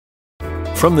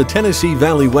From the Tennessee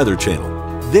Valley Weather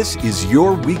Channel, this is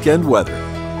your weekend weather.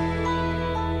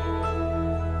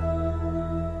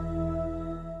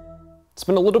 It's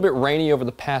been a little bit rainy over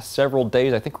the past several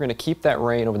days. I think we're going to keep that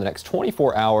rain over the next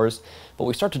 24 hours, but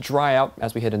we start to dry out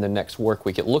as we head into the next work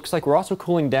week. It looks like we're also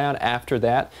cooling down after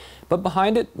that, but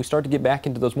behind it, we start to get back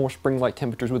into those more spring-like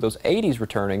temperatures with those 80s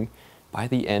returning by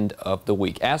the end of the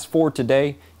week. As for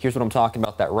today, here's what I'm talking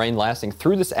about. That rain lasting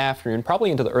through this afternoon,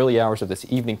 probably into the early hours of this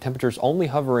evening. Temperatures only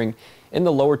hovering in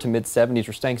the lower to mid 70s.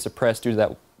 We're staying suppressed due to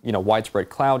that widespread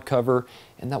cloud cover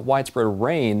and that widespread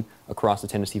rain across the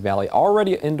Tennessee Valley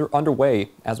already underway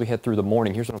as we head through the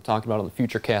morning. Here's what I'm talking about on the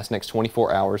Futurecast next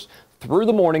 24 hours. Through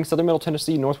the morning, southern middle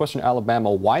Tennessee, northwestern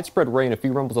Alabama, widespread rain, a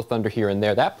few rumbles of thunder here and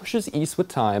there. That pushes east with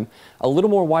time. A little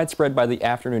more widespread by the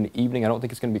afternoon and evening. I don't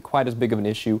think it's going to be quite as big of an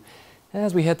issue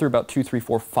as we head through about 2, 3,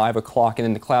 4, 5 o'clock, and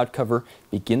then the cloud cover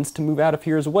begins to move out of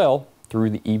here as well through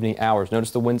the evening hours.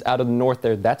 Notice the winds out of the north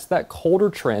there. That's that colder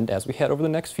trend as we head over the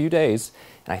next few days,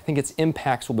 and I think its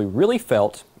impacts will be really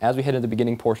felt as we head into the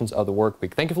beginning portions of the work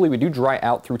week. Thankfully, we do dry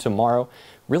out through tomorrow.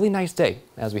 Really nice day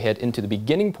as we head into the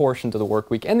beginning portions of the work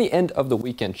week and the end of the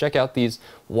weekend. Check out these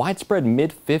widespread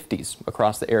mid-50s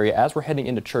across the area as we're heading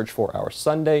into church for our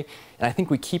Sunday, and I think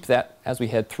we keep that as we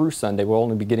head through Sunday. We'll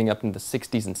only be getting up into the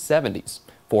 60s and 70s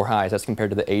for highs as compared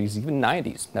to the 80s, even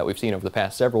 90s that we've seen over the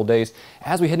past several days.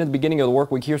 As we head into the beginning of the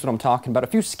work week, here's what I'm talking about. A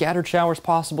few scattered showers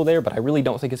possible there, but I really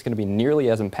don't think it's going to be nearly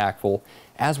as impactful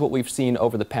as what we've seen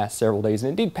over the past several days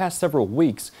and indeed past several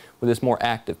weeks with this more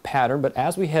active pattern. But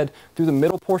as we head through the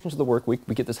middle portions of the work week,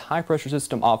 we get this high pressure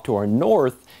system off to our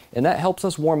north, and that helps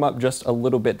us warm up just a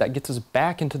little bit. That gets us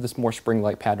back into this more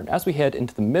spring-like pattern as we head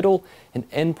into the middle and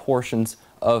end portions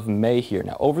of May here.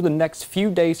 Now, over the next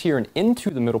few days here and into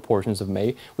the middle portions of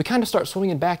May, we kind of start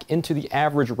swinging back into the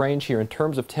average range here in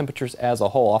terms of temperatures as a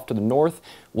whole. Off to the north,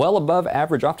 well above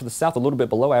average, off to the south, a little bit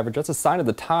below average. That's a sign of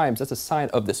the times. That's a sign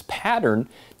of this pattern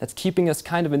that's keeping us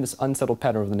kind of in this unsettled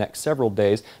pattern over the next several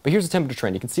days. But here's the temperature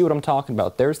trend. You can see what I'm talking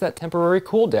about. There's that temporary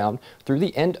cool down through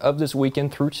the end of this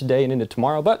weekend, through today and into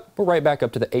tomorrow, but we're right back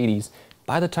up to the 80s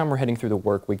by the time we're heading through the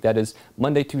work week. That is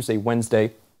Monday, Tuesday,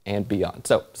 Wednesday, and beyond.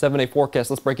 So 7-day forecast,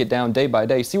 let's break it down day by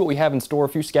day, see what we have in store. A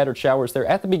few scattered showers there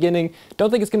at the beginning. Don't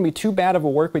think it's going to be too bad of a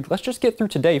work week. Let's just get through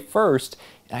today first.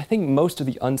 And I think most of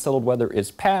the unsettled weather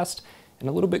is past and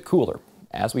a little bit cooler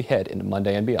as we head into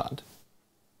Monday and beyond.